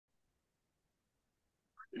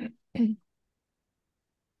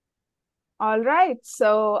All right,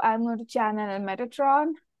 so I'm going to channel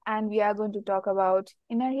Metatron and we are going to talk about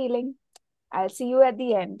inner healing. I'll see you at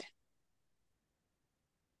the end.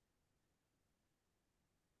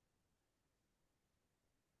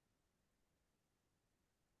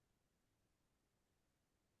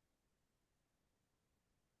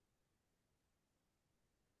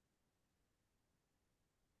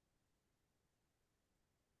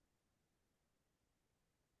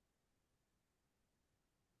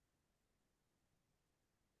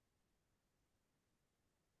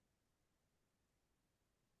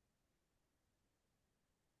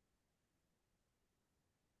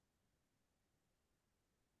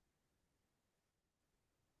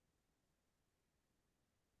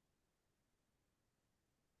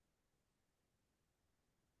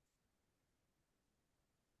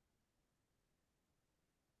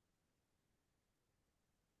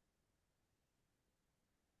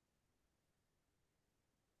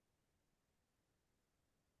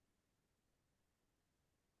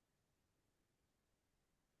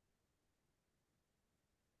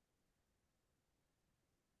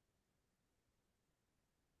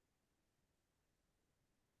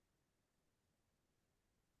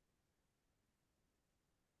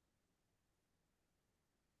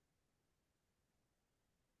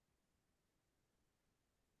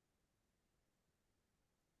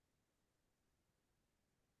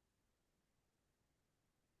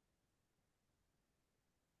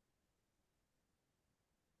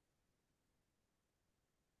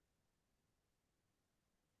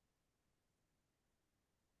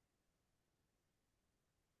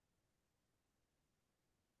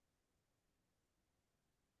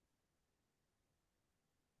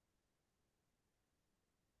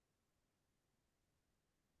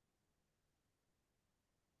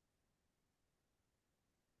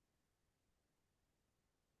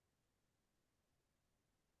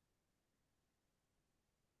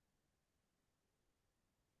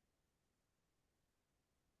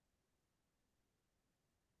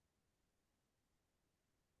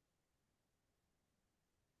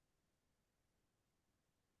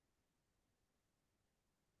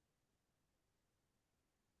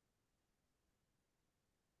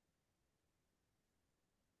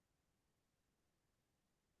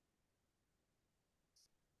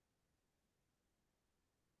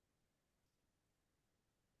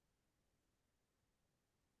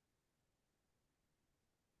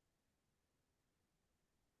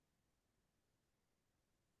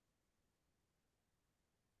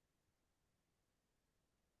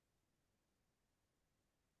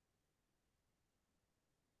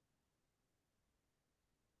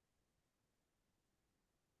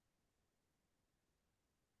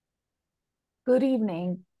 Good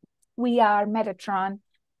evening. We are Metatron,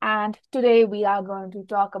 and today we are going to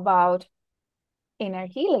talk about inner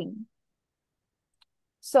healing.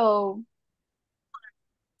 So,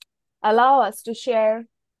 allow us to share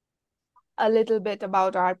a little bit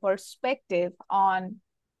about our perspective on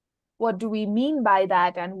what do we mean by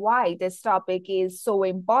that and why this topic is so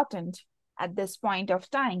important at this point of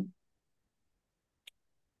time.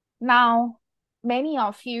 Now, many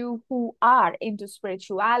of you who are into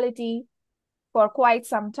spirituality for quite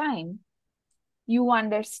some time, you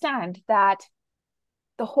understand that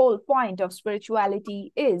the whole point of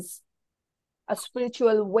spirituality is a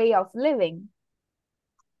spiritual way of living,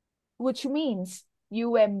 which means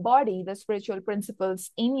you embody the spiritual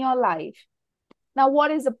principles in your life. Now,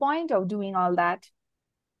 what is the point of doing all that?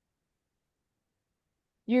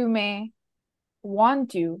 You may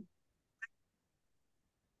want to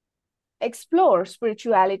explore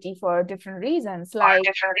spirituality for different reasons, like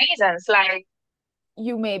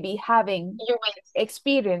you may be having you may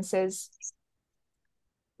experiences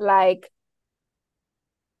like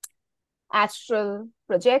astral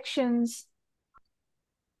projections,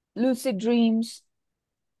 lucid dreams,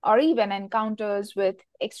 or even encounters with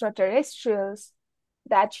extraterrestrials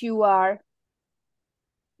that you are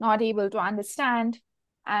not able to understand.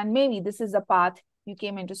 And maybe this is the path you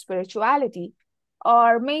came into spirituality.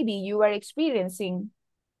 Or maybe you are experiencing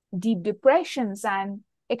deep depressions and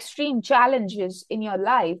extreme challenges in your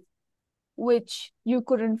life, which you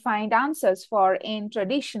couldn't find answers for in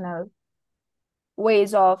traditional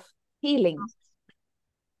ways of healing.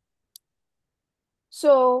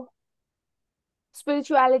 So,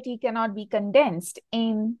 spirituality cannot be condensed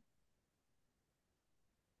in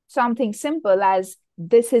something simple as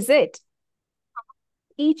this is it.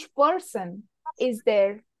 Each person is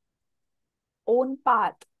their own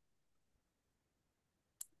path,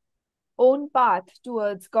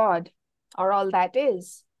 towards God, or all that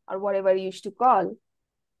is, or whatever you used to call.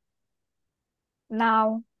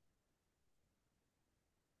 Now,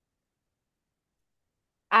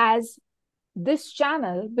 as this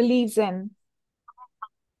channel believes in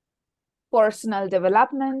personal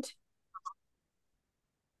development,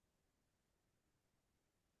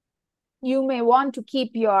 you may want to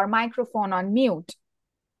keep your microphone on mute.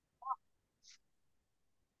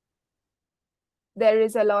 There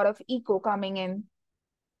is a lot of echo coming in.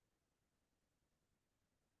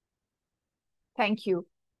 Thank you.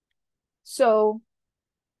 So,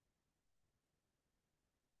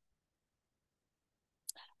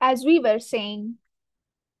 as we were saying,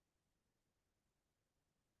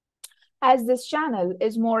 as this channel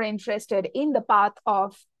is more interested in the path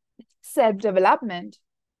of self-development,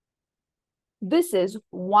 this is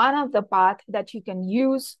one of the paths that you can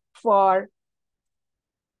use for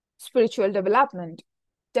spiritual development.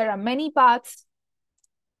 There are many paths,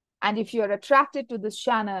 and if you're attracted to this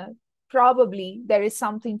channel, probably there is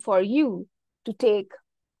something for you to take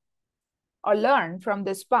or learn from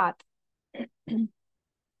this path.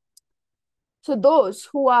 So those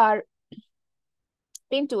who are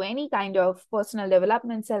into any kind of personal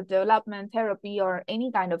development, self-development, therapy, or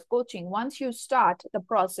any kind of coaching, once you start the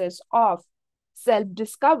process of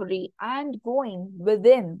self-discovery and going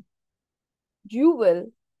within, you will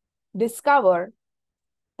discover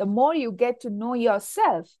the more you get to know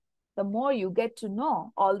yourself, the more you get to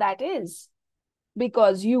know all that is,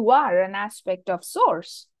 because you are an aspect of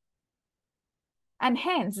source. And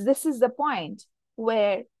hence, this is the point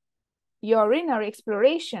where your inner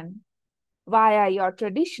exploration via your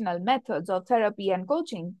traditional methods of therapy and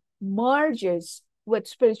coaching merges with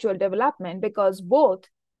spiritual development, because both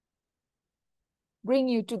bring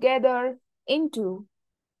you together into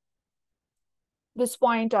this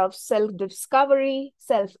point of self-discovery,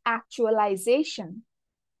 self-actualization,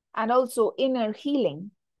 and also inner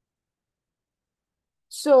healing.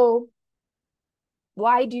 So,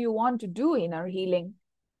 why do you want to do inner healing?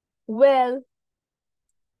 Well,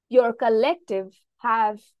 your collective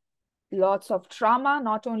have lots of trauma,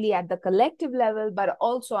 not only at the collective level, but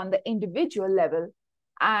also on the individual level.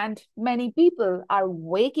 And many people are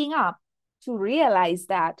waking up to realize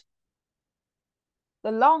that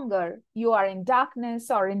the longer you are in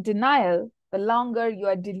darkness or in denial, the longer you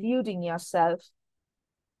are deluding yourself.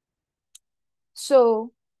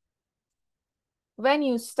 So when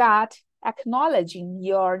you start acknowledging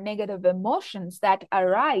your negative emotions that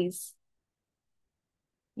arise,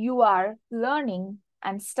 you are learning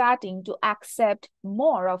and starting to accept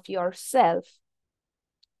more of yourself.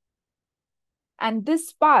 And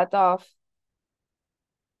this path of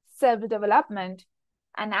self-development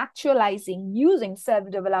and actualizing using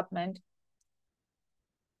self-development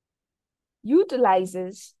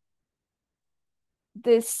utilizes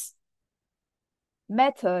this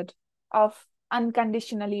method of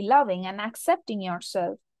unconditionally loving and accepting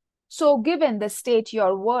yourself. So given the state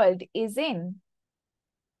your world is in,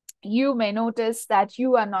 you may notice that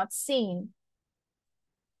you are not seeing,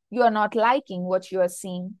 you are not liking what you are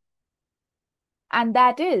seeing. And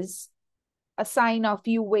that is a sign of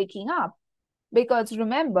you waking up. Because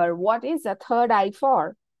remember, what is a third eye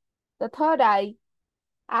for? The third eye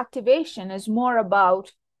activation is more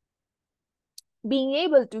about being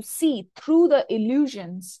able to see through the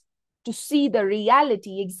illusions, to see the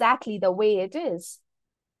reality exactly the way it is.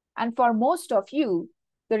 And for most of you,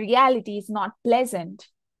 the reality is not pleasant.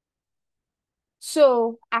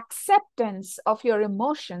 So acceptance of your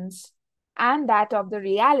emotions and that of the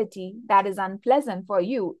reality that is unpleasant for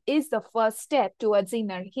you is the first step towards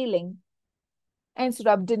inner healing. Instead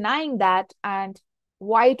of denying that and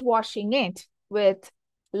whitewashing it with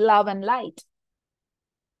love and light.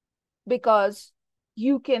 Because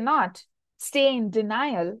you cannot stay in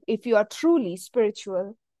denial if you are truly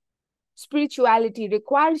spiritual. Spirituality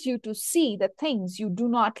requires you to see the things you do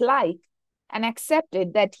not like and accept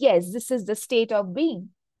it, that yes, this is the state of being.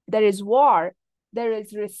 There is war, there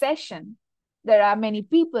is recession, there are many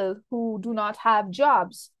people who do not have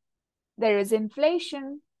jobs, there is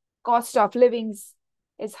inflation, cost of living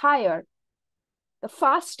is higher. The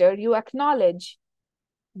faster you acknowledge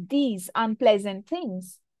these unpleasant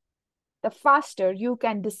things, the faster you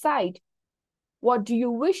can decide what do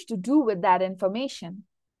you wish to do with that information.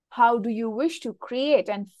 How do you wish to create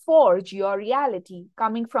and forge your reality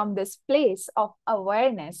coming from this place of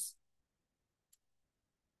awareness?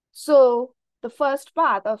 So the first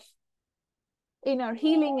path of inner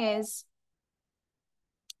healing is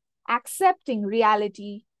accepting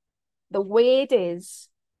reality the way it is,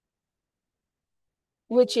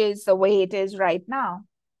 which is the way it is right now.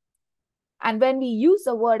 And when we use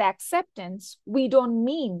the word acceptance, we don't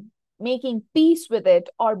mean making peace with it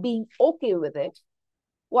or being okay with it.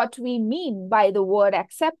 What we mean by the word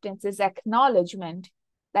acceptance is acknowledgement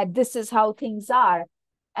that this is how things are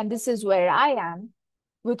and this is where I am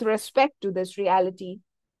with respect to this reality.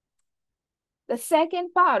 The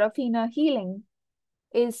second part of inner healing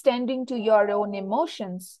is tending to your own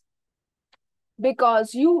emotions,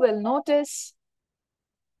 because you will notice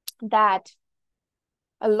that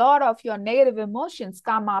a lot of your negative emotions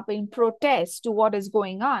come up in protest to what is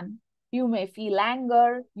going on. You may feel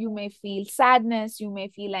anger, you may feel sadness, you may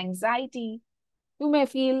feel anxiety, you may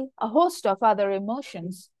feel a host of other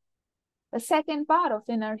emotions. The second part of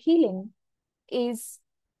inner healing is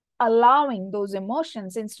allowing those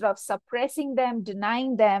emotions instead of suppressing them,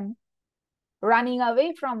 denying them, running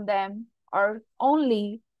away from them, or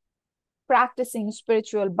only practicing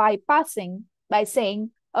spiritual bypassing by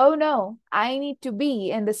saying, oh no, I need to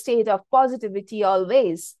be in the state of positivity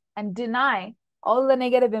always and deny all the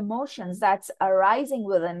negative emotions that's arising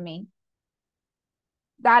within me.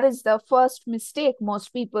 That is the first mistake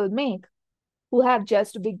most people make who have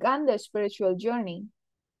just begun their spiritual journey.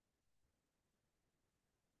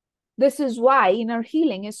 This is why inner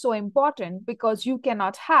healing is so important, because you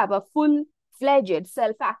cannot have a full-fledged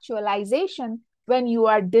self-actualization when you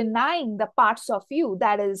are denying the parts of you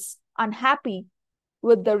that is unhappy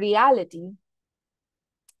with the reality.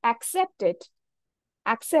 Accept it.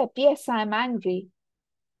 Accept, yes, I'm angry.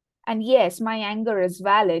 And yes, my anger is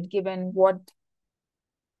valid given what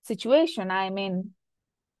situation I'm in.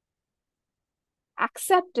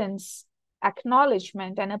 Acceptance,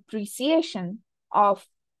 acknowledgement, and appreciation of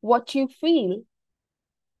what you feel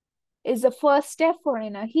is the first step for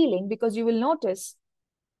inner healing, because you will notice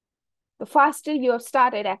the faster you have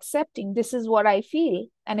started accepting, this is what I feel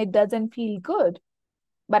and it doesn't feel good,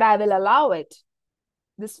 but I will allow it.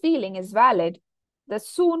 This feeling is valid. The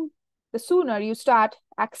sooner you start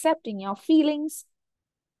accepting your feelings,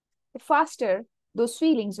 the faster those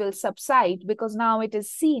feelings will subside, because now it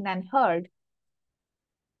is seen and heard.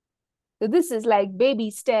 So this is like baby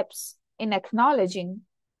steps in acknowledging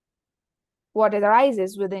what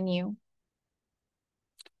arises within you.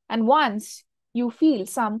 And once you feel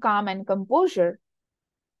some calm and composure,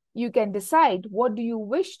 you can decide what do you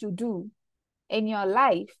wish to do in your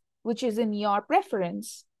life, which is in your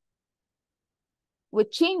preference,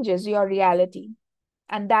 which changes your reality.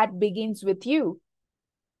 And that begins with you.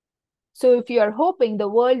 So if you are hoping the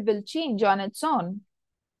world will change on its own,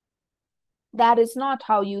 that is not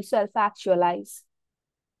how you self-actualize.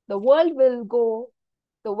 The world will go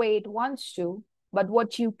the way it wants to, but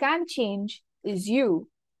what you can change is you,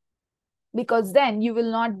 because then you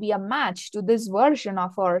will not be a match to this version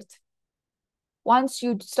of Earth. Once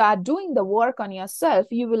you start doing the work on yourself,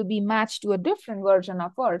 you will be matched to a different version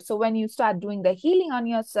of Earth. So when you start doing the healing on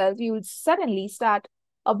yourself, you will suddenly start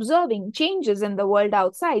observing changes in the world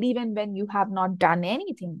outside, even when you have not done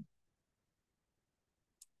anything.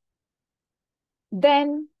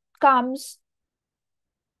 Then comes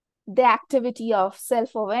the activity of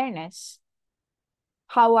self-awareness.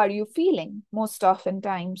 How are you feeling most often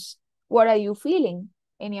times? What are you feeling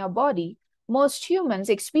in your body? Most humans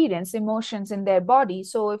experience emotions in their body.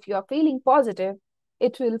 So if you're feeling positive,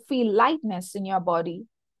 it will feel lightness in your body,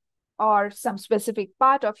 or some specific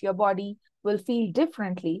part of your body will feel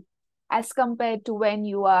differently as compared to when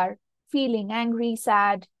you are feeling angry,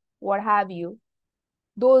 sad, what have you.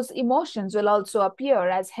 Those emotions will also appear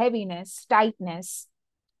as heaviness, tightness,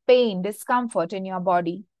 pain, discomfort in your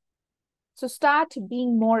body. So start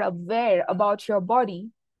being more aware about your body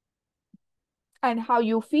and how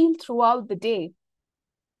you feel throughout the day.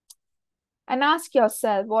 And ask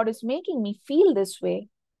yourself, what is making me feel this way?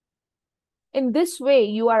 In this way,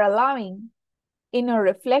 you are allowing inner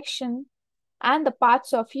reflection and the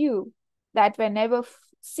parts of you that were never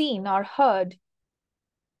seen or heard.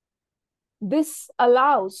 This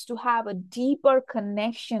allows to have a deeper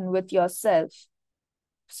connection with yourself,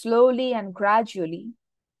 slowly and gradually.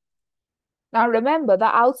 Now remember, the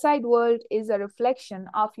outside world is a reflection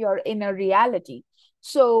of your inner reality.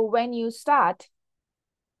 So when you start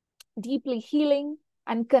deeply healing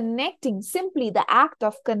and connecting, simply the act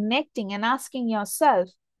of connecting and asking yourself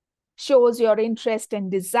shows your interest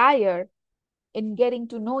and desire in getting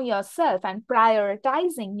to know yourself and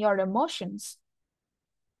prioritizing your emotions.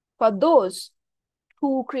 For those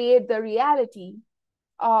who create the reality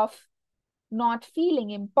of not feeling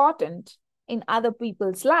important in other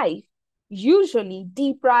people's life, usually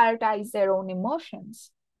deprioritize their own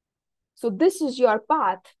emotions. So this is your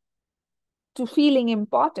path to feeling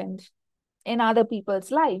important in other people's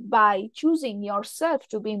life, by choosing yourself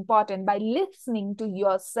to be important, by listening to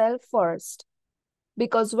yourself first.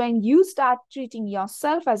 Because when you start treating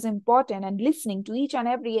yourself as important and listening to each and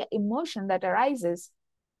every emotion that arises,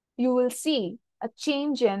 you will see a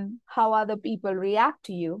change in how other people react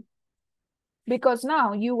to you, because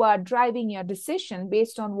now you are driving your decision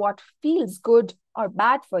based on what feels good or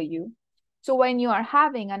bad for you. So when you are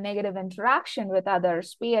having a negative interaction with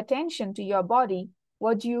others, pay attention to your body.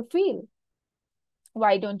 What do you feel?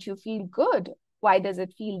 Why don't you feel good? Why does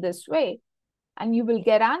it feel this way? And you will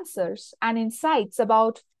get answers and insights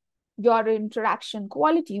about your interaction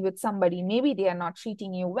quality with somebody. Maybe they are not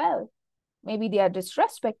treating you well. Maybe they are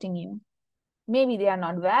disrespecting you. Maybe they are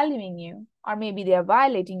not valuing you, or maybe they are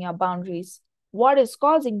violating your boundaries. What is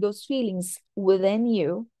causing those feelings within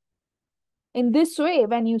you? In this way,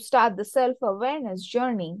 when you start the self-awareness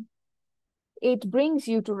journey, it brings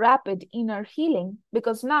you to rapid inner healing,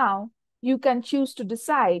 because now you can choose to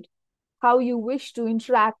decide how you wish to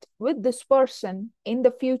interact with this person in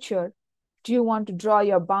the future. Do you want to draw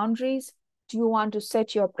your boundaries? Do you want to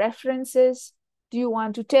set your preferences? Do you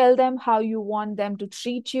want to tell them how you want them to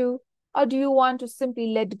treat you? Or do you want to simply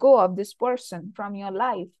let go of this person from your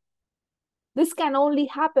life? This can only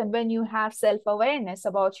happen when you have self-awareness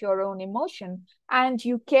about your own emotion and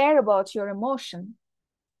you care about your emotion.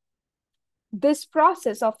 This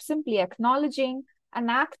process of simply acknowledging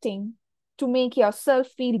and acting to make yourself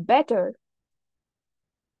feel better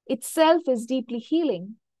itself is deeply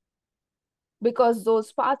healing, because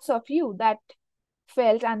those parts of you that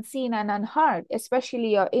felt unseen and unheard,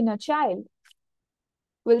 especially your inner child,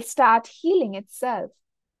 will start healing itself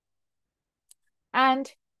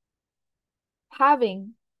and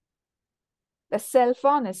having the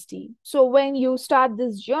self-honesty. So when you start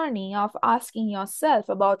this journey of asking yourself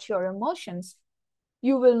about your emotions,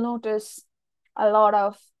 you will notice a lot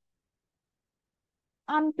of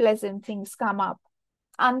unpleasant things come up,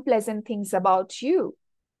 unpleasant things about you.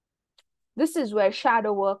 This is where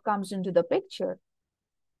shadow work comes into the picture.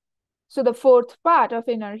 So the fourth part of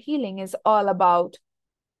inner healing is all about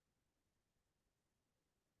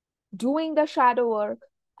doing the shadow work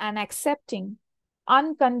and accepting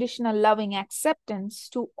unconditional loving acceptance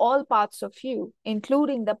to all parts of you,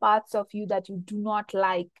 including the parts of you that you do not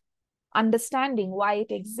like, understanding why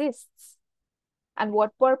it exists and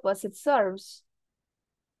what purpose it serves.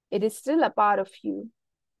 It is still a part of you.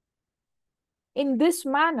 In this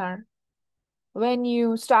manner, when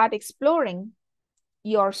you start exploring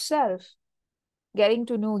yourself, getting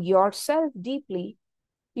to know yourself deeply,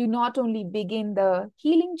 you not only begin the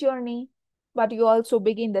healing journey, but you also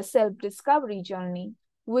begin the self-discovery journey,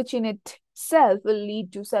 which in itself will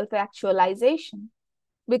lead to self-actualization.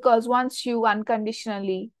 Because once you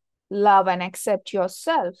unconditionally love and accept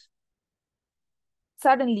yourself,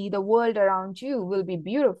 suddenly the world around you will be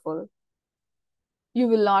beautiful. You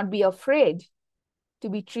will not be afraid to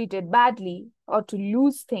be treated badly or to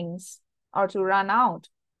lose things or to run out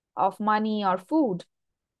of money or food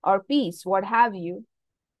or peace, what have you,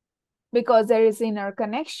 because there is inner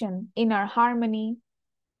connection, inner harmony,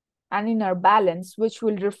 and inner balance, which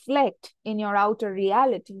will reflect in your outer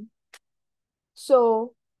reality.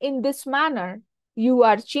 So, in this manner, you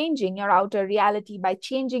are changing your outer reality by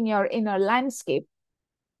changing your inner landscape,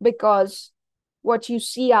 because what you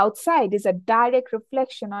see outside is a direct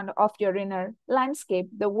reflection of your inner landscape.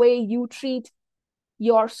 The way you treat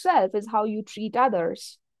yourself is how you treat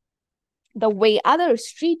others. The way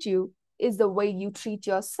others treat you is the way you treat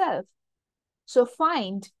yourself. So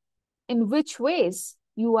find in which ways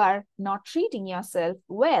you are not treating yourself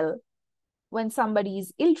well when somebody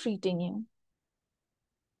is ill-treating you.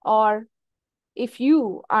 Or if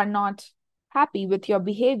you are not happy with your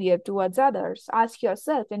behavior towards others, ask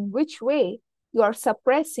yourself in which way you are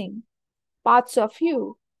suppressing parts of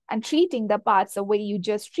you and treating the parts the way you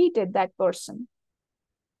just treated that person.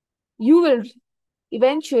 You will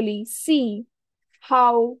eventually see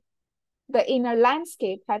how the inner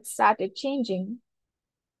landscape had started changing.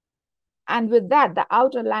 And with that, the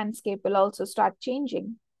outer landscape will also start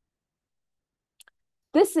changing.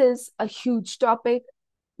 This is a huge topic,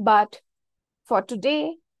 but for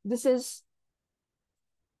today, this is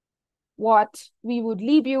what we would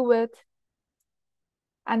leave you with.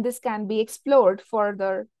 And this can be explored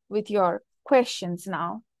further with your questions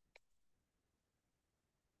now.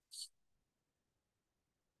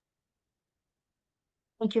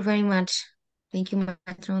 Thank you very much. Thank you,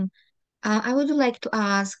 Metatron. I would like to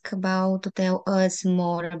ask about to tell us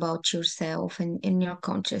more about yourself and in your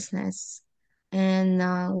consciousness, and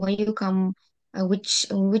when you come, which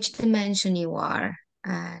dimension you are,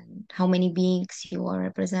 and how many beings you are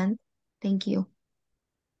represent. Thank you.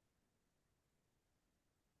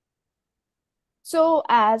 So,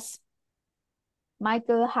 as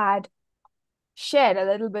Michael had shared a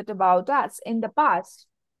little bit about us in the past,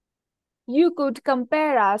 You could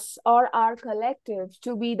compare us or our collective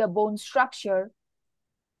to be the bone structure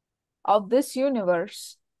of this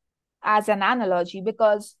universe as an analogy,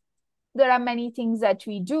 because there are many things that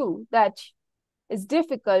we do that is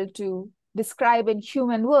difficult to describe in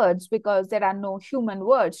human words because there are no human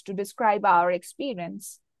words to describe our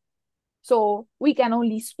experience. So we can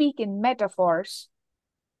only speak in metaphors.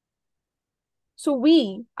 So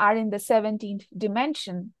we are in the 17th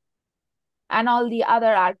dimension, and all the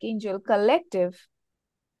other archangel collective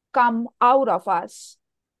come out of us.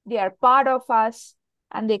 They are part of us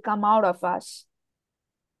and they come out of us.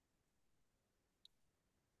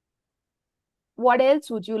 What else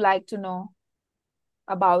would you like to know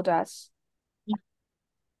about us?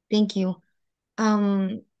 Thank you.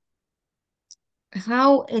 Um,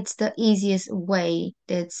 how it's the easiest way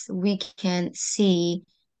that we can see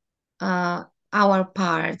uh our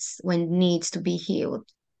parts when needs to be healed?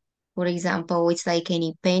 For example, it's like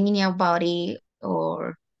any pain in your body,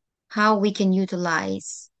 or how we can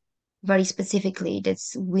utilize very specifically that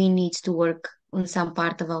we need to work on some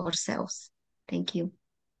part of ourselves. Thank you.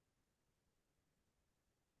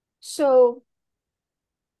 So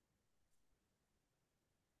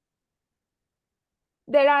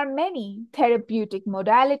there are many therapeutic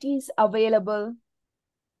modalities available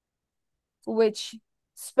which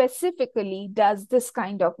specifically does this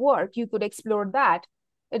kind of work. You could explore that.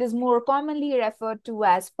 It is more commonly referred to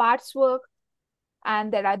as parts work,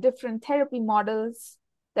 and there are different therapy models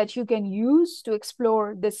that you can use to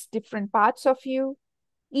explore this different parts of you.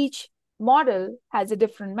 Each model has a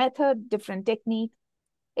different method, different technique.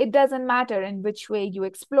 It doesn't matter in which way you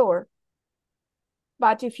explore.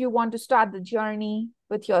 But if you want to start the journey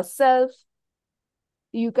with yourself,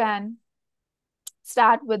 you can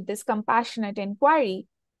start with this compassionate inquiry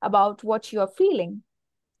about what you're feeling.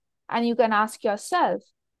 And you can ask yourself,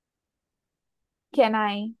 can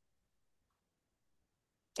I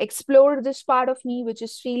explore this part of me which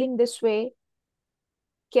is feeling this way?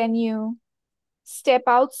 Can you step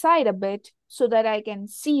outside a bit so that I can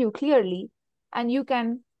see you clearly? And you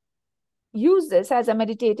can use this as a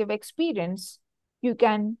meditative experience. You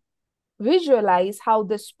can visualize how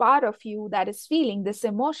this part of you that is feeling this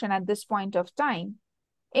emotion at this point of time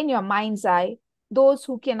in your mind's eye. Those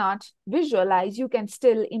who cannot visualize, you can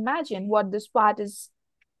still imagine what this part is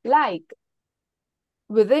like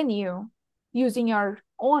within you using your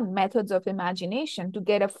own methods of imagination to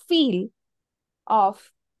get a feel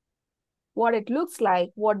of what it looks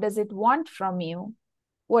like, what does it want from you,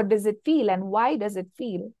 what does it feel, and why does it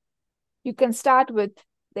feel. You can start with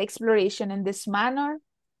the exploration in this manner,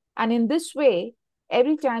 and in this way,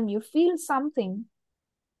 every time you feel something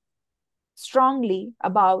strongly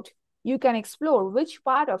about, you can explore which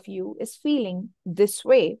part of you is feeling this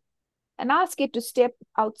way and ask it to step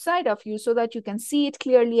outside of you so that you can see it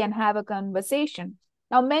clearly and have a conversation.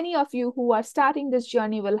 Now, many of you who are starting this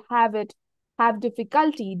journey will have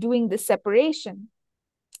difficulty doing the separation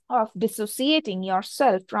of dissociating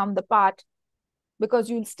yourself from the part because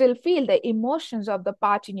you'll still feel the emotions of the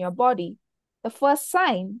part in your body. The first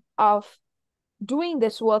sign of doing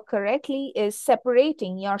this work correctly is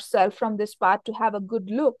separating yourself from this part to have a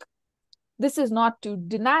good look. This is not to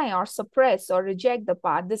deny or suppress or reject the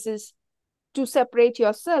part. This is to separate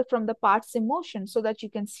yourself from the part's emotion so that you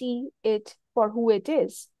can see it for who it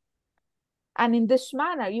is. And in this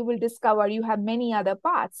manner, you will discover you have many other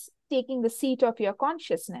parts taking the seat of your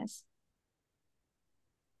consciousness,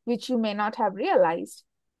 which you may not have realized.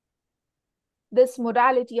 This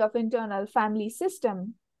modality of internal family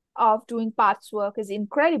system of doing parts work is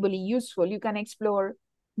incredibly useful. You can explore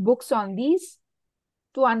books on these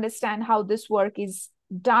to understand how this work is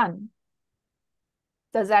done.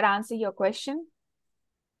 Does that answer your question?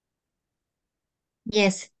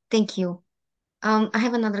 Yes, thank you. I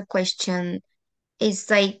have another question. It's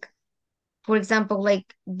like, for example,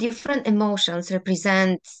 like different emotions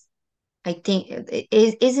represent, I think,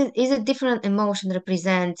 is it different emotion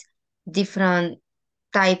represent different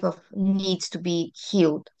type of needs to be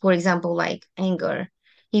healed? For example, like anger.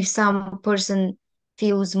 If some person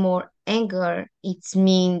feels more anger, it's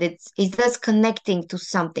mean that it's just connecting to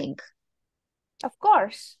something Of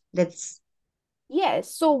course. that's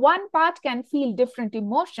Yes, so one part can feel different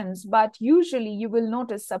emotions, but usually you will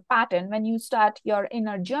notice a pattern. When you start your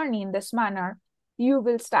inner journey in this manner, you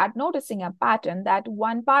will start noticing a pattern that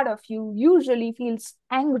one part of you usually feels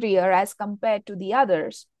angrier as compared to the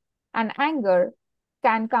others. And anger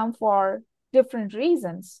can come for different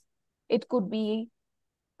reasons. It could be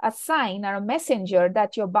a sign or a messenger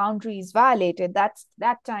that your boundary is violated. That's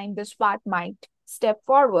that time this part might step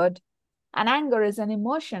forward, and anger is an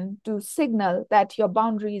emotion to signal that your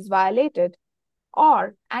boundary is violated.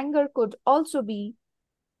 Or anger could also be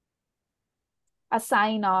a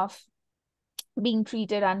sign of being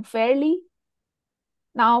treated unfairly.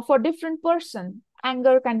 Now, for different person,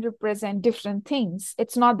 anger can represent different things.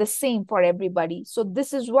 It's not the same for everybody. So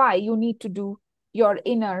this is why you need to do your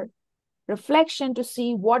inner reflection to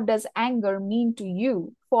see what does anger mean to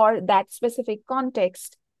you for that specific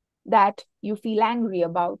context that you feel angry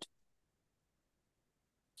about.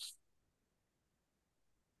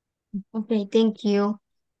 Okay, thank you.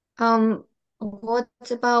 What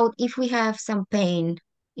about if we have some pain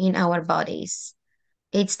in our bodies?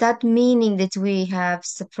 It's that meaning that we have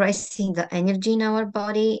suppressing the energy in our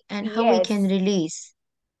body and how we can Yes, release.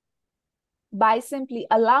 by simply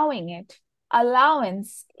allowing it.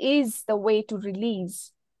 Allowance is the way to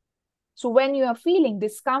release. So when you are feeling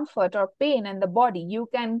discomfort or pain in the body, you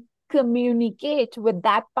can communicate with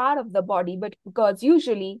that part of the body. But because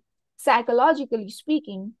usually, psychologically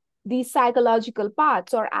speaking, these psychological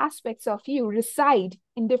parts or aspects of you reside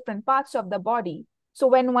in different parts of the body. So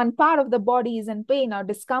when one part of the body is in pain or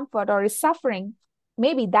discomfort or is suffering,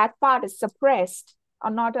 maybe that part is suppressed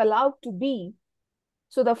or not allowed to be.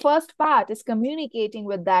 So the first part is communicating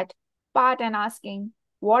with that part and asking,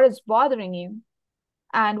 what is bothering you?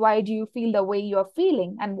 And why do you feel the way you're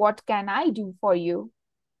feeling? And what can I do for you?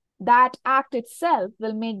 That act itself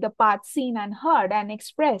will make the part seen and heard and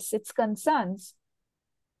express its concerns.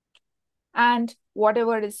 And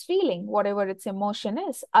whatever it is feeling, whatever its emotion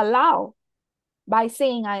is, allow. By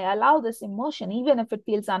saying, I allow this emotion, even if it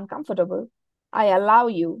feels uncomfortable, I allow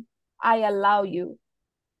you. I allow you.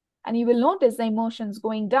 And you will notice the emotions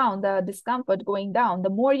going down, the discomfort going down. The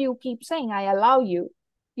more you keep saying, I allow you,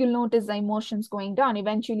 you'll notice the emotions going down,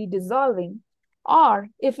 eventually dissolving. Or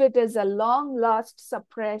if it is a long lost,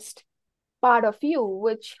 suppressed part of you,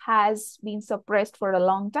 which has been suppressed for a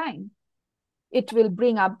long time, it will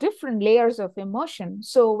bring up different layers of emotion.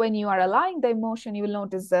 So when you are allowing the emotion, you will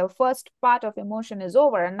notice the first part of emotion is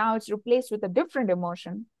over and now it's replaced with a different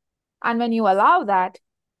emotion. And when you allow that,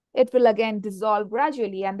 it will again dissolve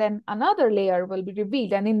gradually and then another layer will be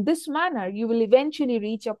revealed. And in this manner, you will eventually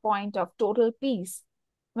reach a point of total peace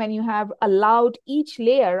when you have allowed each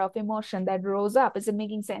layer of emotion that rose up. Is it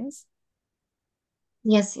making sense?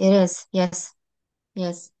 Yes, it is. Yes,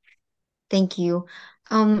 yes. Thank you.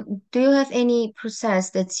 Do you have any process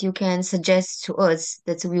that you can suggest to us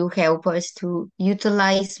that will help us to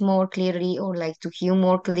utilize more clearly or like to heal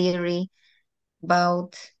more clearly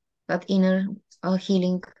about that inner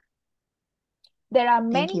healing? There are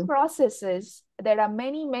Thank many you. processes. There are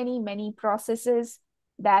many processes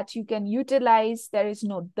that you can utilize. There is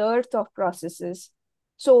no dearth of processes.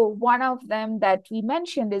 So one of them that we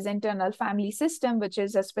mentioned is internal family system, which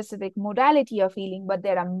is a specific modality of healing, but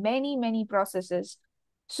there are many processes.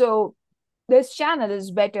 So this channel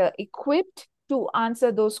is better equipped to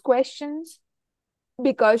answer those questions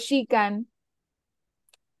because she can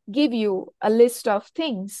give you a list of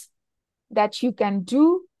things that you can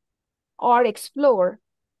do or explore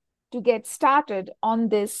to get started on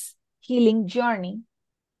this healing journey.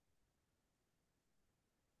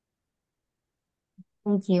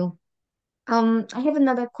 Thank you. I have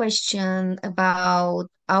another question about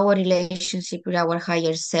our relationship with our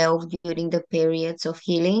higher self during the periods of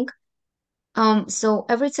healing. So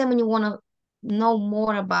every time when you want to know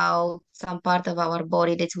more about some part of our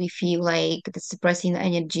body that we feel like the suppressing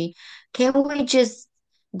energy, can we just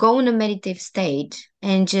go in a meditative state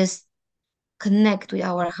and just connect with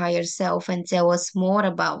our higher self and tell us more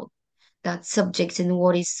about that subject and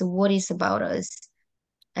what is about us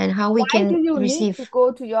and how we Why do can you need receive. to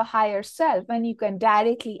go to your higher self when you can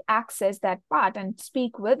directly access that part and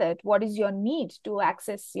speak with it? What is your need to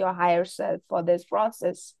access your higher self for this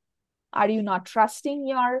process? Are you not trusting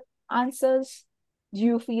your answers? Do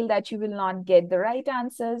you feel that you will not get the right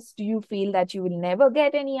answers? Do you feel that you will never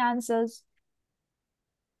get any answers?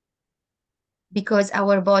 Because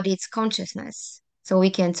our body is consciousness. So we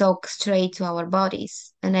can talk straight to our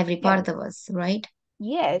bodies and every Yes. part of us, right?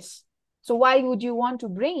 Yes. So why would you want to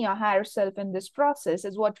bring your higher self in this process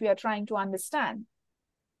is what we are trying to understand.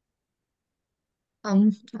 I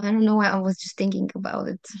don't know why I was just thinking about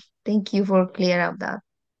it. Thank you for clear up that.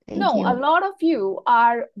 Thank No, a you. lot of you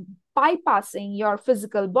are bypassing your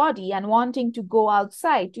physical body and wanting to go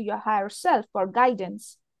outside to your higher self for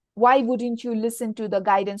guidance. Why wouldn't you listen to the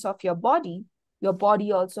guidance of your body? Your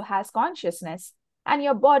body also has consciousness, and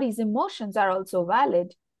your body's emotions are also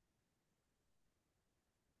valid.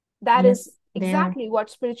 That is Yes, there. exactly what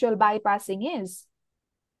spiritual bypassing is,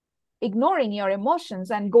 ignoring your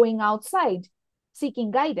emotions and going outside,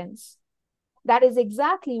 seeking guidance. That is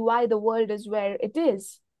exactly why the world is where it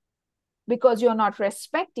is. because you're not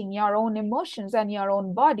respecting your own emotions and your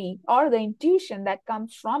own body or the intuition that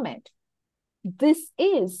comes from it. This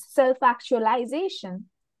is self-actualization,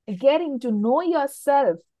 getting to know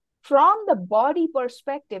yourself from the body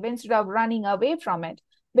perspective instead of running away from it.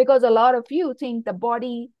 Because a lot of you think the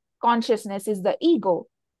body consciousness is the ego,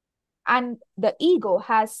 and the ego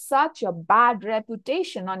has such a bad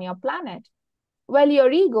reputation on your planet. Well,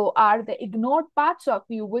 your ego are the ignored parts of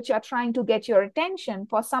you which are trying to get your attention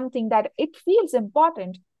for something that it feels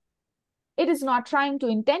important. It is not trying to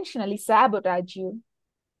intentionally sabotage you.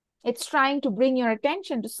 It's trying to bring your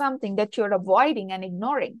attention to something that you're avoiding and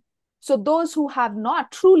ignoring. So those who have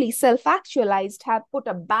not truly self-actualized have put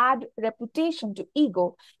a bad reputation to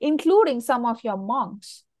ego, including some of your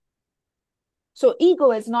monks. So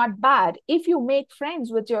ego is not bad. If you make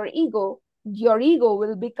friends with your ego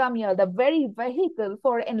will become the very vehicle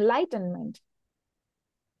for enlightenment.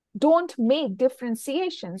 Don't make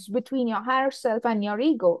differentiations between your higher self and your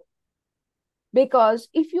ego. Because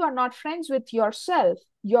if you are not friends with yourself,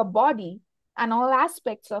 your body, and all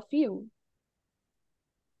aspects of you,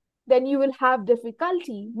 then you will have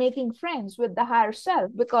difficulty making friends with the higher self.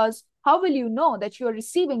 Because how will you know that you are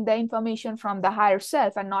receiving the information from the higher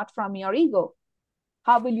self and not from your ego?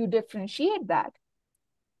 How will you differentiate that?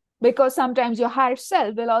 Because sometimes your higher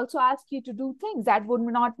self will also ask you to do things that would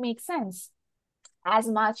not make sense as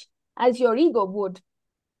much as your ego would.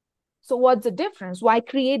 So what's the difference? Why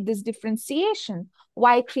create this differentiation?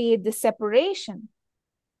 Why create this separation?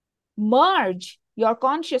 Merge your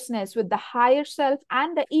consciousness with the higher self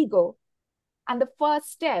and the ego. And the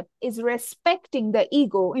first step is respecting the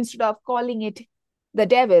ego instead of calling it the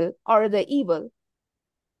devil or the evil.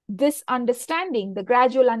 This understanding, the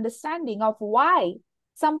gradual understanding of why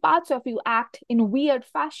some parts of you act in weird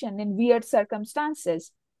fashion, in weird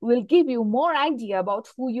circumstances, will give you more idea about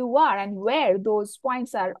who you are and where those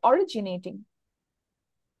points are originating.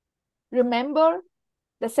 Remember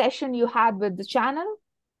the session you had with the channel?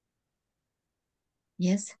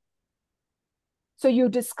 Yes. So you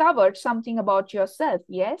discovered something about yourself,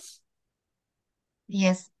 yes?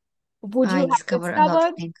 Yes. Would I you have discover a lot of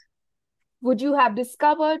discovered? things. Would you have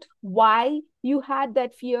discovered why you had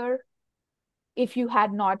that fear if you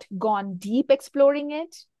had not gone deep exploring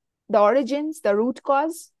it? The origins, the root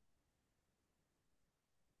cause?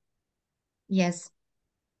 Yes.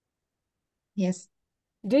 Yes.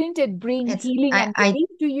 Didn't it bring It's healing I and I relief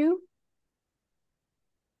to you?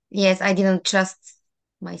 yes, I didn't trust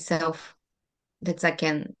myself that I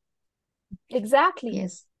can. Exactly.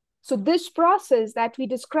 Yes. So this process that we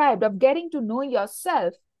described of getting to know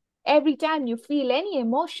yourself every time you feel any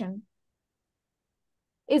emotion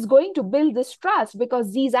is going to build this trust,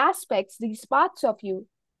 because these aspects, these parts of you,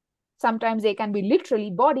 sometimes they can be literally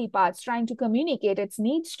body parts trying to communicate its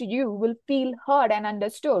needs to you, will feel heard and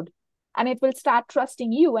understood. And it will start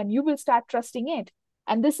trusting you and you will start trusting it.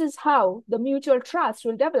 And this is how the mutual trust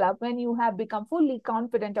will develop when you have become fully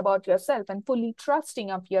confident about yourself and fully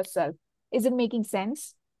trusting of yourself. Is it making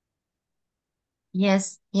sense?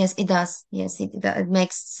 Yes. Yes, it does. Yes, it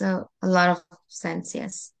makes a lot of sense.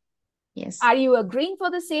 Yes. Yes. Are you agreeing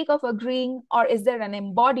for the sake of agreeing, or is there an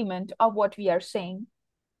embodiment of what we are saying?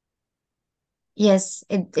 Yes,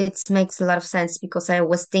 it makes a lot of sense because I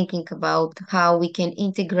was thinking about how we can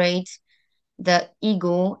integrate the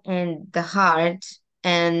ego and the heart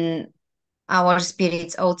and our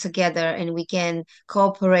spirits all together, and we can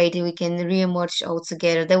cooperate and we can reemerge all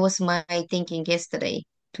together. That was my thinking yesterday,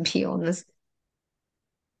 to be honest.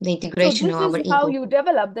 The So integration of this is our how ego. you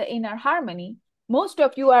develop the inner harmony. Most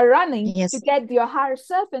of you are running to Yes, get your higher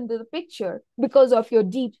self into the picture because of your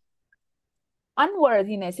deep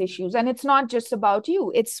unworthiness issues. And it's not just about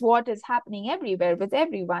you, it's what is happening everywhere with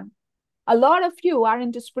everyone. A lot of you are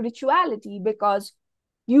into spirituality because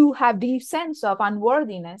you have deep sense of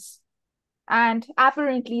unworthiness. And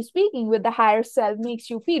apparently speaking with the higher self makes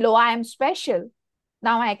you feel, oh, I am special.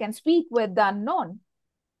 Now I can speak with the unknown.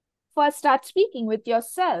 First, start speaking with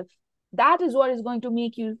yourself. That is what is going to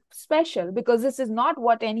make you special, because this is not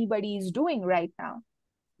what anybody is doing right now.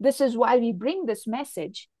 This is why we bring this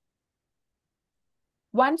message.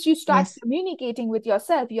 Once you start yes, communicating with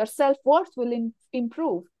yourself, your self-worth will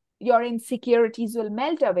improve. Your insecurities will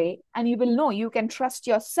melt away, and you will know you can trust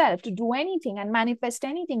yourself to do anything and manifest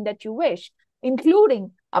anything that you wish,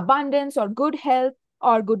 including abundance or good health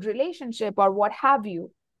or good relationship or what have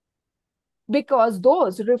you, because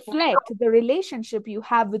those reflect the relationship you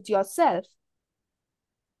have with yourself.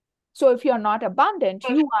 So if you're not abundant,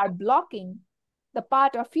 you are blocking the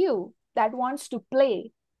part of you that wants to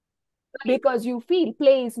play, because you feel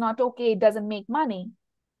play is not okay, it doesn't make money.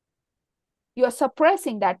 You're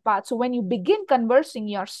suppressing that part. So when you begin conversing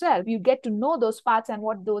yourself, you get to know those parts and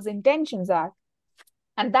what those intentions are.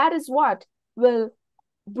 And that is what will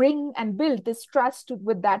bring and build this trust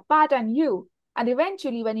with that part and you. And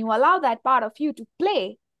eventually, when you allow that part of you to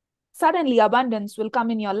play, suddenly abundance will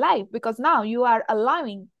come in your life, because now you are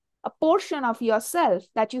allowing a portion of yourself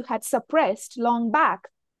that you had suppressed long back.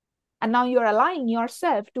 And now you're allowing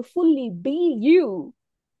yourself to fully be you.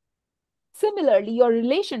 Similarly, your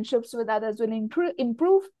relationships with others will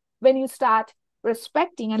improve when you start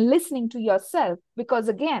respecting and listening to yourself. Because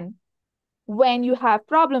again, when you have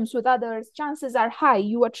problems with others, chances are high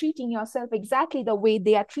you are treating yourself exactly the way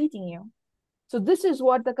they are treating you. So this is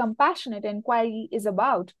what the compassionate inquiry is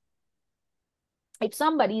about. If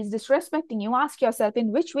somebody is disrespecting you, ask yourself,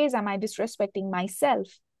 in which ways am I disrespecting myself?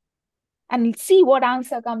 And see what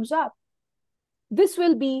answer comes up. This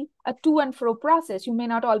will be a to and fro process. You may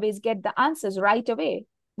not always get the answers right away.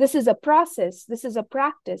 This is a process. This is a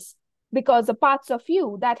practice, because the parts of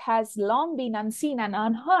you that has long been unseen and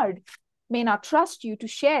unheard may not trust you to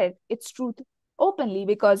share its truth openly,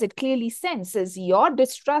 because it clearly senses your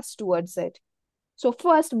distrust towards it. So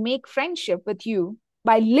first, make friendship with you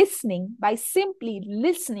by listening, by simply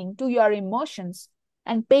listening to your emotions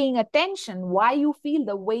and paying attention why you feel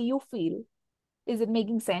the way you feel. Is it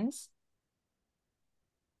making sense?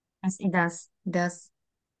 Yes, it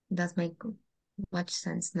does make much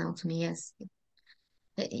sense now to me. Yes,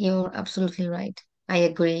 you're absolutely right. I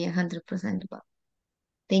agree 100% about.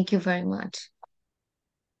 Thank you very much.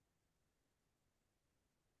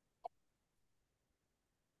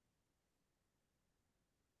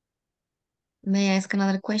 May I ask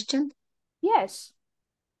another question? Yes.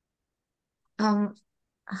 Um,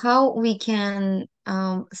 how we can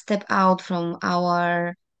step out from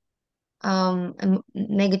our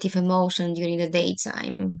negative emotion during the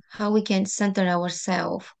daytime? How we can center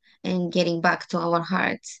ourselves and getting back to our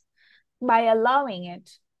hearts? By allowing it,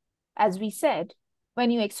 as we said.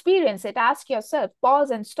 When you experience it, ask yourself,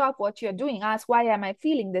 pause and stop what you're doing. Ask, why am I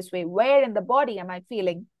feeling this way? Where in the body am I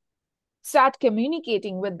feeling? Start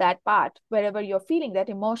communicating with that part wherever you're feeling that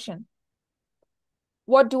emotion.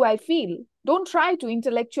 What do I feel? Don't try to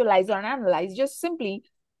intellectualize or analyze. Just simply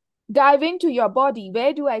dive into your body.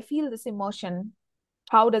 Where do I feel this emotion?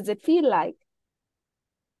 How does it feel like?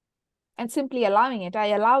 And simply allowing it. I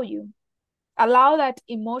allow you. Allow that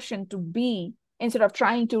emotion to be, instead of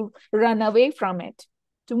trying to run away from it,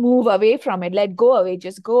 to move away from it. Let go away.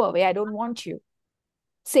 Just go away. I don't want you.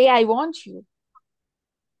 Say, I want you.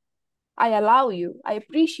 I allow you. I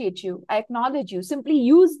appreciate you. I acknowledge you. Simply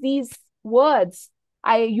use these words.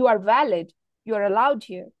 You are valid. You are allowed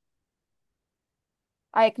here.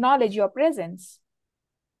 I acknowledge your presence,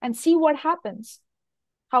 and see what happens,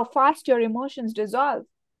 how fast your emotions dissolve.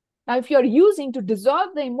 Now, if you're using to dissolve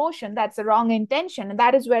the emotion, that's the wrong intention. And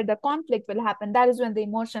that is where the conflict will happen. That is when the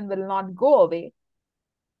emotion will not go away.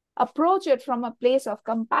 Approach it from a place of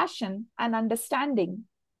compassion and understanding.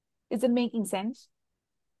 Is it making sense?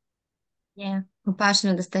 Yeah. Compassion,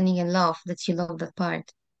 understanding, and love, that you love that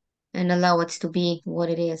part and allow it to be what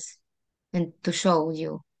it is and to show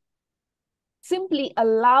you. Simply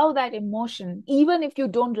allow that emotion, even if you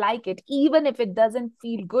don't like it, even if it doesn't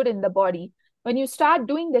feel good in the body. When you start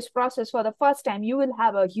doing this process for the first time, you will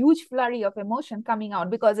have a huge flurry of emotion coming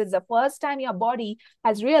out, because it's the first time your body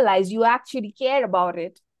has realized you actually care about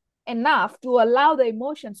it enough to allow the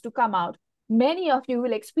emotions to come out. Many of you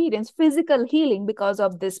will experience physical healing because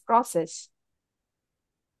of this process,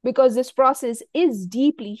 because this process is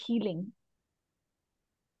deeply healing.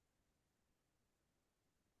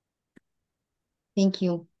 Thank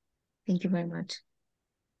you. Thank you very much.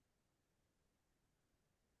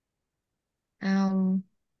 Um,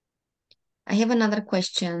 I have another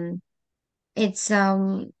question. It's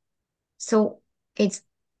so it's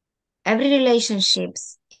every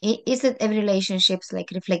relationships. Is it every relationships like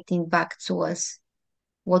reflecting back to us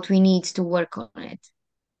what we need to work on it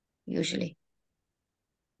usually?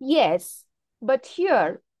 Yes, but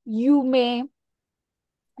here you may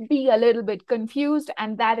be a little bit confused,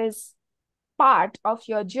 and that is part of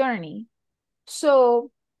your journey.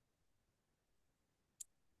 So,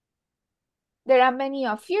 there are many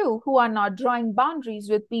of you who are not drawing boundaries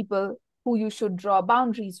with people who you should draw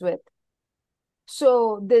boundaries with.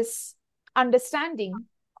 So, this understanding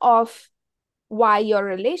of why your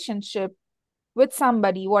relationship with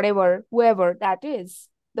somebody, whatever, whoever that is,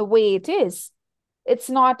 the way it is,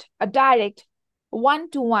 it's not a direct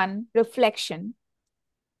one to one reflection.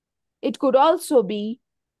 It could also be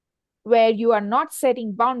where you are not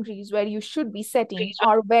setting boundaries where you should be setting,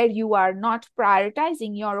 or where you are not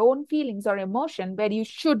prioritizing your own feelings or emotion where you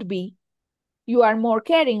should be. You are more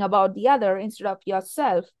caring about the other instead of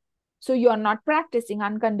yourself. So you are not practicing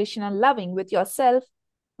unconditional loving with yourself,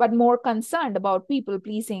 but more concerned about people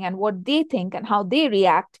pleasing and what they think and how they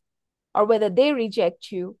react, or whether they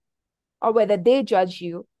reject you, or whether they judge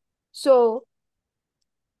you. So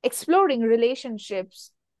exploring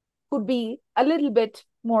relationships could be a little bit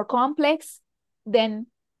more complex than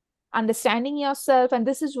understanding yourself. And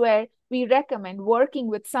this is where we recommend working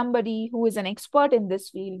with somebody who is an expert in this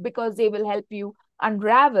field, because they will help you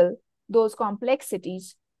unravel those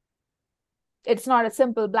complexities. It's not a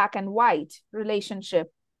simple black and white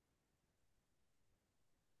relationship.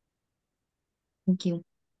 Thank you.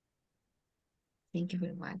 Thank you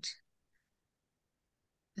very much.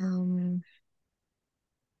 Um,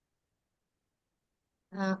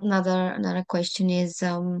 another question is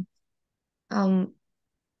um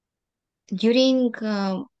during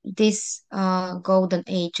this golden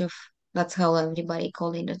age of, that's how everybody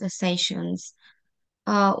call it, the sessions,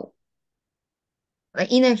 uh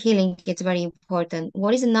like inner healing, it's very important.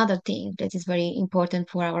 What is another thing that is very important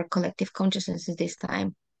for our collective consciousness at this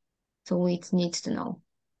time? So it needs to know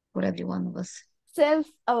for every one of us.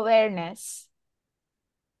 Self-awareness.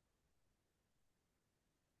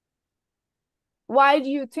 Why do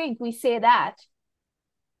you think we say that?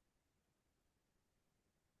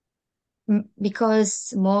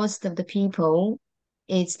 Because most of the people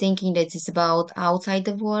is thinking that it's about outside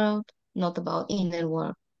the world, not about inner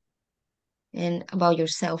world and about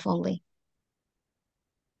yourself only.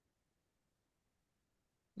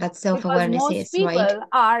 That Because self-awareness most is, right? people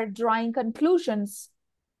are drawing conclusions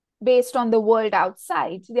based on the world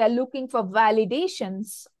outside. They are looking for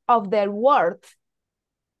validations of their worth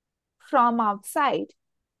from outside.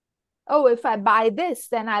 Oh, if I buy this,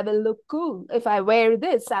 then I will look cool. If I wear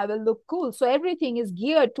this, I will look cool. So everything is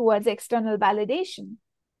geared towards external validation.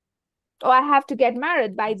 Oh, I have to get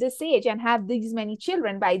married by this age and have these many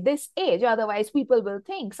children by this age. Otherwise, people will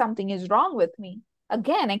think something is wrong with me.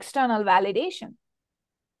 Again, external validation.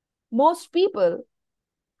 Most people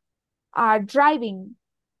are driving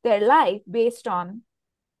their life based on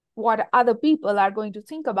what other people are going to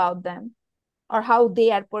think about them or how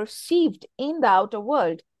they are perceived in the outer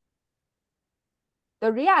world.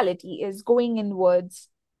 The reality is going inwards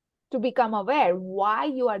to become aware why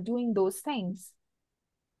you are doing those things.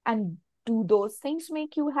 And do those things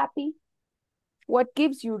make you happy? What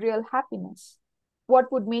gives you real happiness?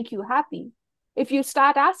 What would make you happy? If you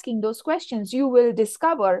start asking those questions, you will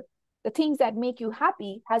discover the things that make you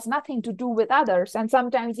happy has nothing to do with others, and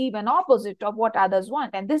sometimes even opposite of what others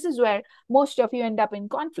want. And this is where most of you end up in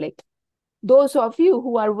conflict. Those of you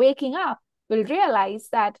who are waking up will realize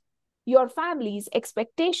that your family's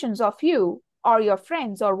expectations of you, or your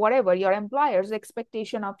friends, or whatever, your employer's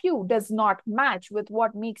expectation of you does not match with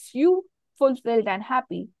what makes you fulfilled and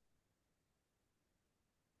happy.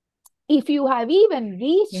 If you have even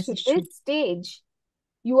reached Yes, it's true. this stage,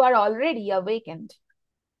 you are already awakened.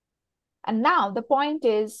 And now the point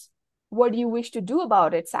is, what do you wish to do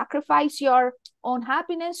about it? Sacrifice your own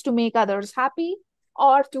happiness to make others happy,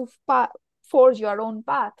 or to forge your own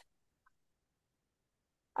path?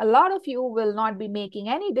 A lot of you will not be making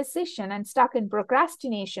any decision and stuck in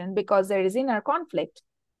procrastination because there is inner conflict.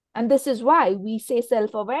 And this is why we say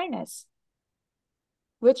self-awareness.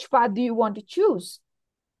 Which path do you want to choose?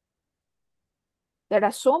 There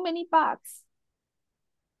are so many paths.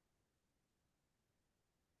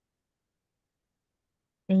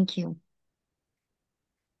 Thank you.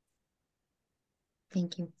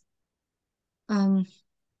 Thank you. Um,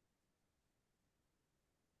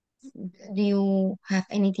 do you have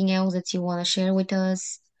anything else that you want to share with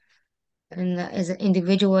us, and as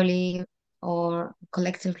individually or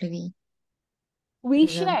collectively We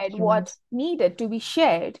as shared what humans? needed to be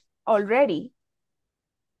shared already.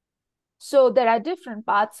 So there are different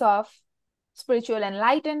paths of spiritual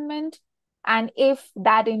enlightenment. And if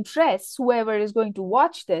that interests whoever is going to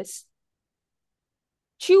watch this,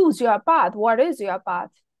 choose your path. What is your path?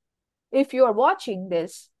 If you're watching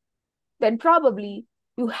this, then probably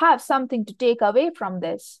you have something to take away from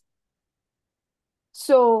this.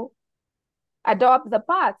 So adopt the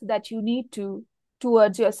path that you need to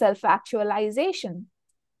towards your self actualization.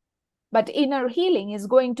 But inner healing is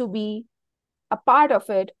going to be a part of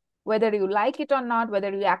it, whether you like it or not,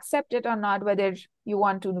 whether you accept it or not, whether you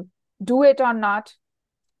want to do it or not.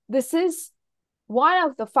 This is one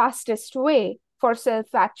of the fastest way for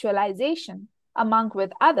self-actualization among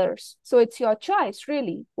with others. So it's your choice,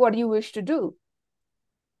 really, what you wish to do.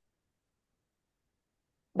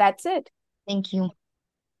 That's it. Thank you.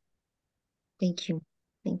 Thank you.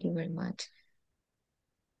 Thank you very much.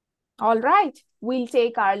 All right, we'll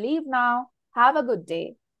take our leave now. Have a good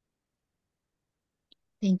day.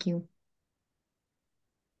 Thank you.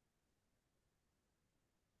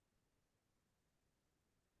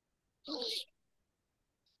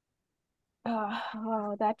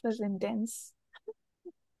 Wow, that was intense.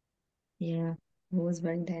 Yeah, it was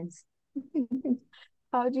very intense.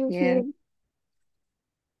 How do you Yeah, feel?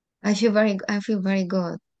 I feel very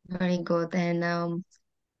good. And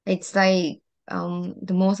it's like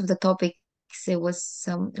the most of the topics it was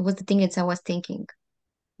the thing that I was thinking.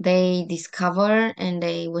 They discover and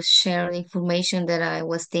they was share information that I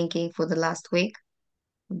was thinking for the last week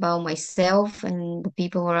about myself and the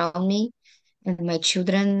people around me and my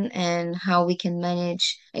children and how we can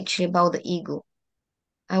manage actually about the ego.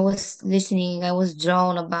 I was listening, I was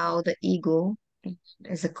drawn about the ego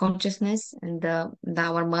as a consciousness and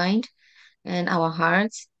our mind and our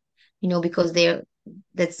hearts, because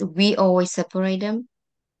that's we always separate them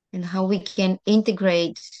and how we can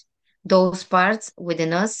integrate those parts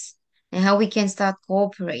within us and how we can start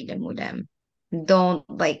cooperating with them. Don't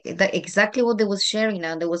like that exactly what they was sharing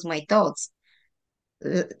now. That was my thoughts.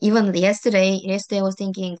 Even yesterday I was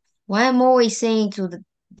thinking, why I'm always saying to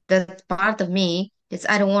that part of me that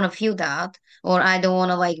I don't want to feel that, or I don't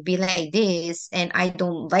want to like be like this, and I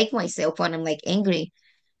don't like myself when I'm like angry,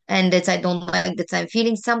 and that I don't like that I'm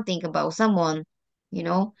feeling something about someone, you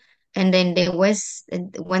know. And then there was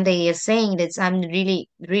when they are saying that I'm really,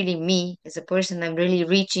 really me as a person, I'm really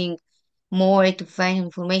reaching more to find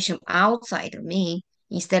information outside of me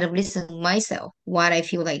instead of listening myself, what I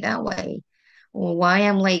feel like that way, or why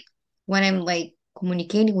I'm like when I'm like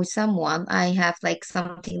communicating with someone, I have like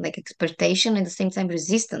something like expectation and at the same time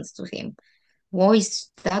resistance to him. What is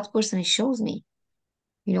that person shows me?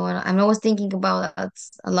 And I'm always thinking about that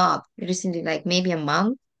a lot recently, like maybe a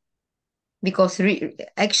month, because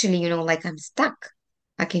actually, like I'm stuck.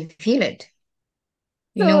 I can feel it.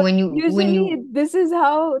 So When usually you this is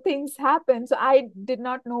how things happen. So I did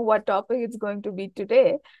not know what topic it's going to be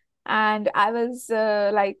today. And I was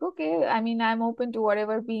like, okay, I mean, I'm open to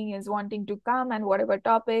whatever being is wanting to come and whatever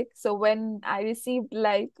topic. So when I received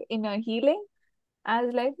like inner healing, I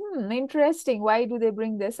was like, interesting. Why do they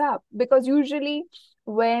bring this up? Because usually,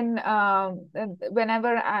 whenever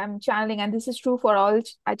I'm channeling, and this is true for all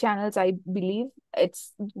channels, I believe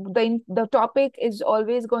it's the topic is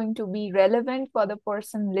always going to be relevant for the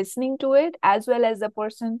person listening to it as well as the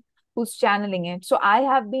person who's channeling it. So I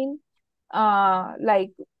have been,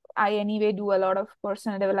 like, I anyway do a lot of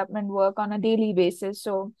personal development work on a daily basis.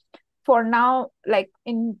 So for now, like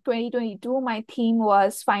in 2022, my theme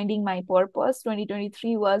was finding my purpose.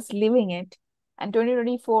 2023 was living it. And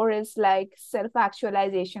 2024 is like self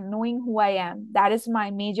actualization, knowing who I am. That is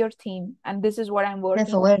my major theme. And this is what I'm self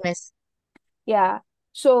working on. awareness, Yeah.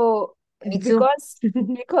 So me too.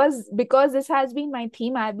 because this has been my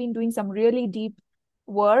theme, I've been doing some really deep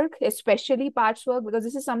work, especially parts work, because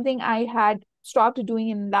this is something I had stopped doing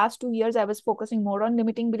in last 2 years. I was focusing more on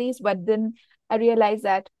limiting beliefs, but then I realized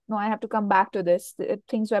that no, I have to come back to this.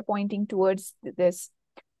 Things were pointing towards this.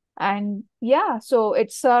 And yeah, so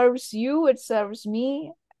it serves you, it serves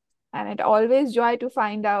me, and it always joy to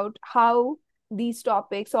find out how these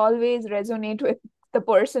topics always resonate with the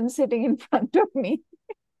person sitting in front of me.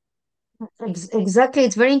 Exactly.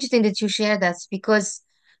 It's very interesting that you share that because,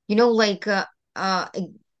 like uh,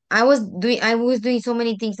 I was doing so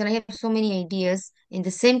many things and I have so many ideas. In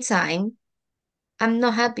the same time, I'm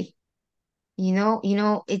not happy.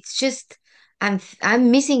 It's just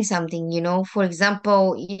I'm missing something. For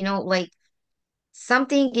example, like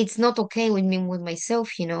something it's not okay with me with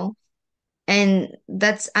myself. And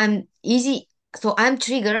that's I'm easy. So I'm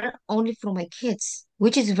triggered only for my kids,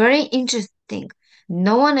 which is very interesting.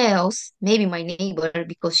 No one else, maybe my neighbor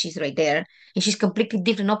because she's right there and she's completely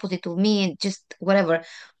different opposite of me and just whatever.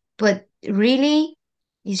 But really,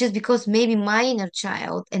 it's just because maybe my inner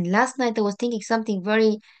child. And last night I was thinking something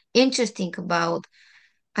very interesting about.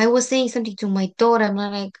 I was saying something to my daughter. I'm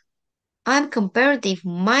like, I'm comparative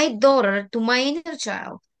my daughter to my inner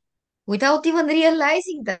child without even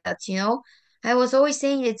realizing that. I was always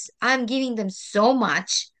saying I'm giving them so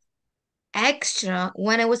much extra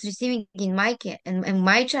when I was receiving in my kid and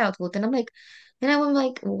my childhood. And I'm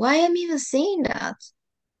like, why am I even saying that?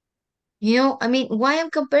 I mean, why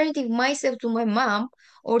I'm comparing myself to my mom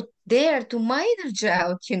or there to my inner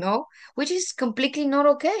child, which is completely not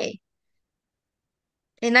okay.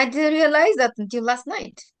 And I didn't realize that until last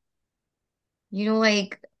night.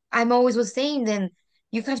 Like I'm always was saying then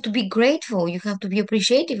you have to be grateful, you have to be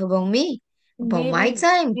appreciative about me, about my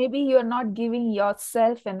time. Maybe you're not giving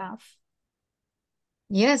yourself enough,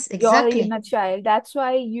 Yes, your exactly. inner child. That's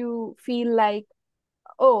why you feel like,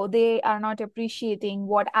 oh, they are not appreciating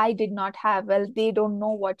what I did not have. Well, they don't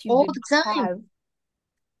know what you All did the not time. have.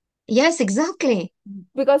 Yes, exactly.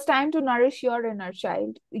 Because time to nourish your inner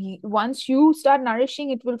child. Once you start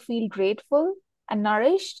nourishing, it will feel grateful and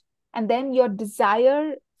nourished, and then your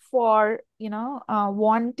desire for,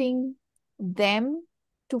 wanting them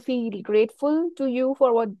to feel grateful to you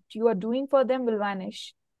for what you are doing for them will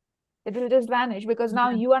vanish. It will just vanish because now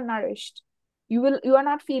Yeah. you are nourished. You are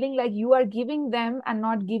not feeling like you are giving them and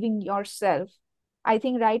not giving yourself. I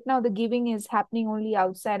think right now the giving is happening only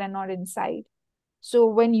outside and not inside. So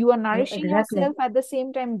when you are nourishing Exactly. yourself at the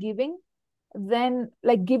same time giving, then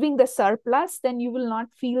like giving the surplus, then you will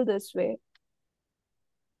not feel this way.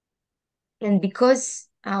 And because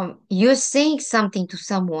you're saying something to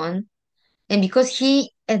someone, and because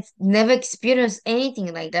he has never experienced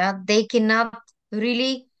anything like that, they cannot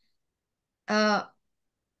really uh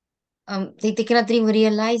they cannot even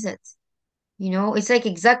realize it. It's like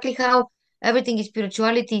exactly how everything is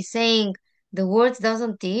spirituality is saying the words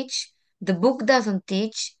doesn't teach, the book doesn't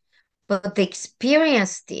teach, but the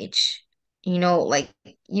experience teach. Like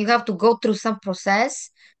you have to go through some process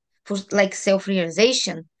for like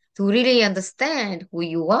self-realization to really understand who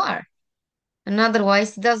you are. And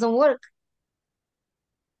otherwise it doesn't work.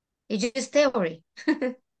 It's just theory.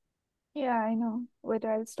 Yeah, I know. Wait,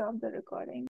 I'll stop the recording.